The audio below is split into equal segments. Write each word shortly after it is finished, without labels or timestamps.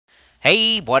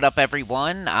Hey, what up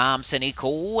everyone? I'm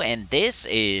Sinnycool, and this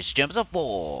is Gems of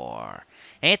War.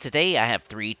 And today I have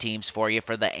 3 teams for you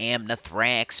for the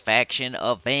Amanithrax faction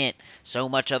event. So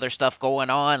much other stuff going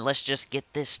on, let's just get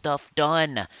this stuff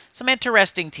done. Some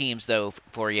interesting teams though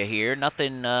for you here.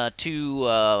 Nothing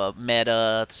too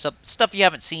meta, stuff you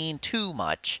haven't seen too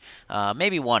much.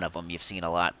 Maybe one of them you've seen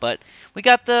a lot, but we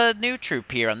got the new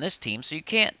troop here on this team, so you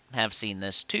can't have seen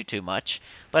this too much.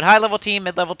 But high level team,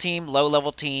 mid level team, low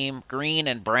level team, green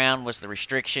and brown was the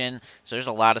restriction. So there's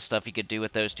a lot of stuff you could do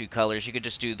with those 2 colors. You could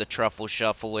just do the truffle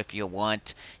shuffle if you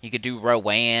want. You could do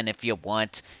Rowan if you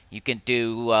want. You can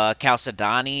do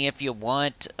Chalcedony if you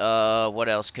want. What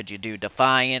else could you do?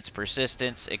 Defiance,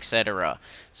 persistence, etc.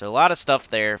 So a lot of stuff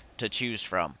there to choose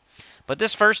from. But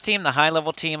this first team, the high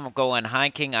level team, I'm going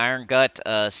High King Iron Gut,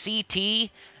 CT,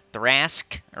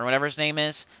 Thrask, or whatever his name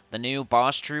is, the new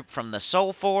boss troop from the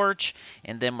Soul Forge,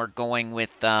 and then we're going with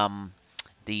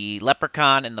the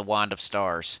Leprechaun and the Wand of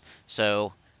Stars.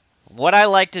 So what I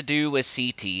like to do with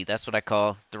CT, that's what I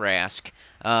call Thrask,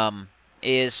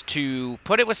 is to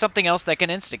put it with something else that can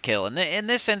insta-kill. In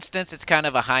this instance, it's kind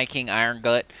of a High King Iron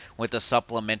Gut with a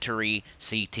supplementary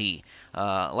CT.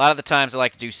 A lot of the times I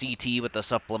like to do CT with a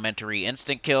supplementary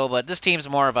instant kill, but this team's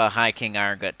more of a High King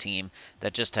Iron Gut team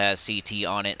that just has CT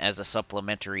on it as a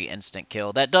supplementary instant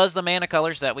kill. That does the mana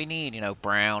colors that we need,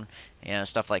 brown,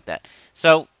 stuff like that.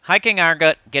 So, High King Iron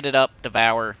Gut, get it up,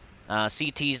 devour.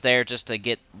 CT's there just to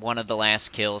get one of the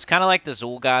last kills. Kind of like the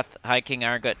Zul'Goth High King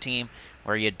Iron Gut team,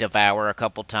 where you devour a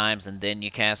couple times and then you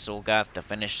cast Zul'Goth to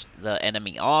finish the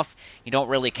enemy off. You don't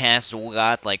really cast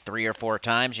Zul'Goth like 3 or 4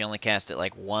 times. You only cast it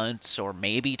like once or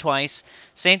maybe twice.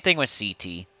 Same thing with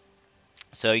CT.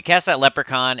 So you cast that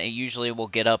Leprechaun, it usually will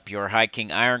get up your High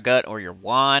King Iron Gut or your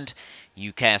Wand.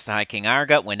 You cast the High King Iron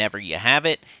Gut whenever you have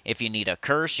it. If you need a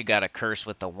curse, you got a curse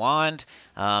with the Wand.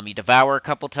 You devour a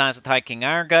couple times with High King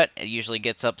Iron Gut. It usually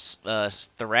gets up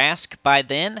Thrask by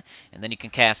then, and then you can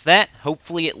cast that.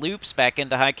 Hopefully it loops back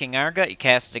into High King Iron Gut. You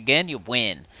cast it again, you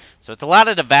win. So it's a lot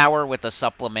of devour with a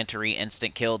supplementary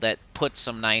instant kill that puts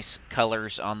some nice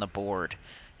colors on the board.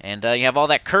 And you have all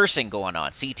that cursing going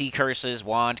on. CT curses,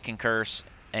 Wand can curse,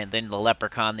 and then the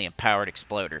Leprechaun, the Empowered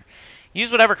Exploder.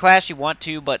 Use whatever class you want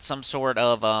to, but some sort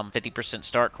of 50%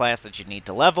 start class that you need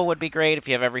to level would be great. If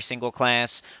you have every single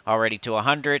class already to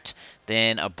 100,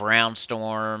 then a Brown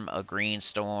Storm, a Green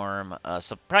Storm,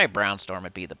 so probably Brown Storm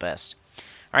would be the best.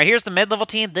 All right, here's the mid-level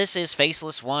team. This is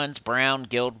Faceless One's Brown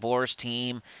Guild Wars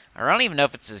team. Or I don't even know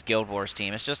if it's his Guild Wars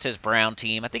team. It's just his Brown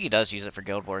team. I think he does use it for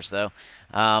Guild Wars, though.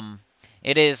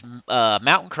 It is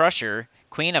Mountain Crusher,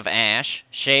 Queen of Ash,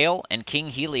 Shale, and King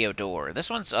Heliodor. This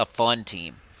one's a fun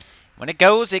team. When it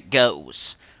goes, it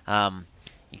goes.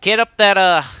 You get up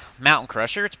that Mountain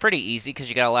Crusher. It's pretty easy because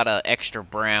you got a lot of extra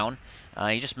brown.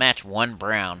 You just match 1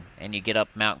 brown, and you get up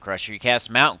Mountain Crusher. You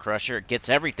cast Mountain Crusher. It gets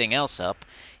everything else up.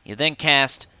 You then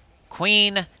cast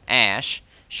Queen Ash.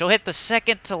 She'll hit the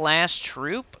second to last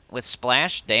troop with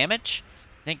splash damage.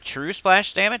 I think true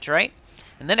splash damage, right?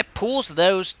 And then it pulls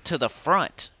those to the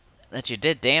front that you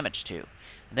did damage to.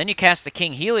 And then you cast the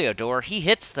King Heliodor. He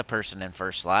hits the person in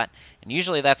first slot, and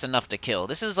usually that's enough to kill.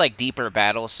 This is like deeper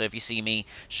battles, so if you see me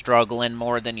struggling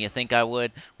more than you think I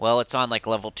would, well, it's on like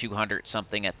level 200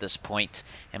 something at this point,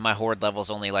 and my horde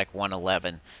level's only like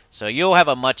 111. So you'll have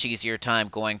a much easier time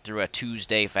going through a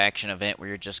Tuesday faction event where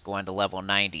you're just going to level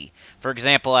 90. For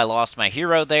example, I lost my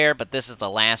hero there, but this is the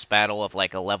last battle of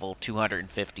like a level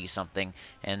 250 something,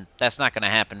 and that's not going to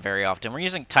happen very often. We're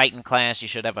using Titan class. You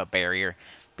should have a barrier.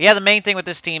 But yeah, the main thing with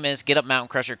this team is get up Mountain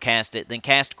Crusher, cast it, then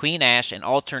cast Queen Ash and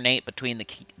alternate between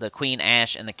the Queen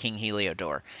Ash and the King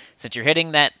Heliodor. Since you're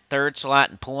hitting that third slot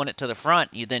and pulling it to the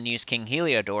front, you then use King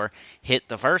Heliodor, hit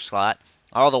the first slot.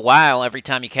 All the while, every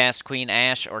time you cast Queen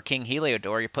Ash or King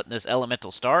Heliodor, you're putting those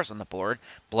elemental stars on the board,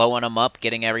 blowing them up,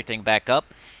 getting everything back up.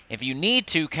 If you need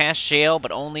to, cast Shale,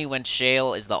 but only when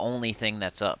Shale is the only thing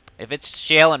that's up. If it's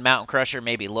Shale and Mountain Crusher,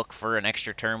 maybe look for an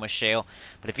extra turn with Shale.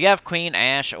 But if you have Queen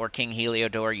Ash or King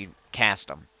Heliodor, you cast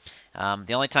them.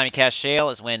 The only time you cast Shale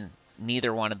is when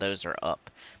neither one of those are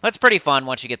up. That's pretty fun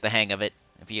once you get the hang of it,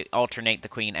 if you alternate the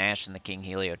Queen Ash and the King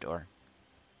Heliodor.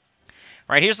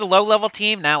 Alright, here's the low-level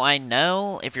team. Now, I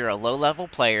know if you're a low-level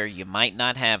player, you might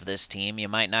not have this team. You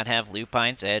might not have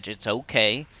Lupine's Edge. It's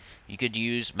okay. You could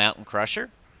use Mountain Crusher.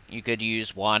 You could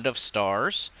use Wand of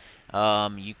Stars.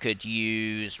 You could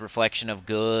use Reflection of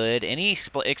Good. Any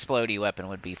explodey weapon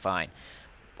would be fine.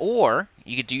 Or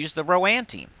you could use the Rowan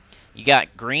team. You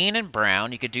got green and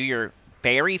brown. You could do your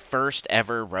very first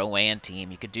ever Rowan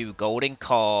team. You could do Golden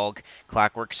Cog,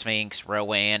 Clockwork Sphinx,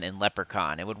 Rowan, and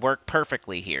Leprechaun. It would work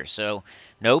perfectly here. So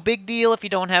no big deal if you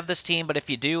don't have this team, but if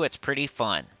you do, it's pretty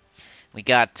fun. We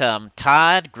got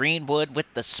Todd Greenwood with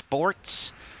the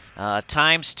sports,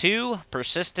 ×2,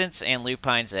 persistence, and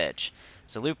Lupine's Edge.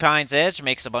 So Lupine's Edge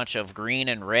makes a bunch of green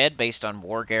and red based on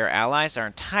Wargear allies. Our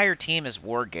entire team is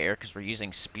Wargear because we're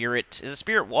using Spirit. Is it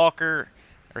Spirit Walker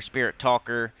or Spirit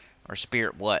Talker or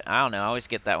Spirit what? I don't know. I always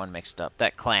get that one mixed up.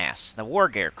 That class, the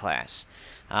Wargear class.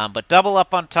 But double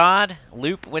up on Todd,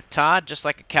 loop with Todd, just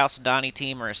like a Chalcedony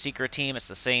team or a Secret team. It's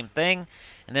the same thing.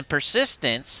 And then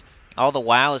persistence, all the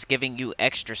while, is giving you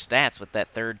extra stats with that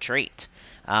third trait.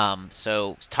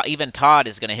 So even Todd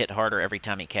is going to hit harder every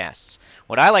time he casts.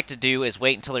 What I like to do is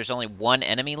wait until there's only one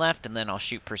enemy left, and then I'll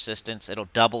shoot persistence. It'll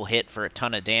double hit for a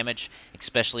ton of damage,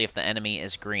 especially if the enemy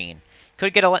is green.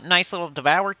 Could get a nice little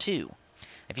devour too.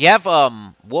 If you have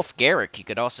Wolf Garrick, you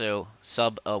could also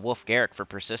sub Wolf Garrick for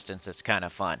persistence. It's kind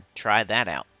of fun. Try that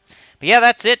out. But yeah,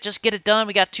 that's it. Just get it done.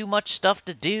 We got too much stuff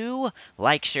to do.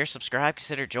 Like, share, subscribe.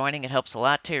 Consider joining. It helps a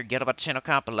lot. Get about the channel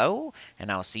comment below.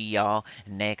 And I'll see y'all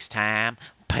next time.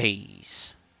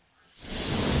 Peace.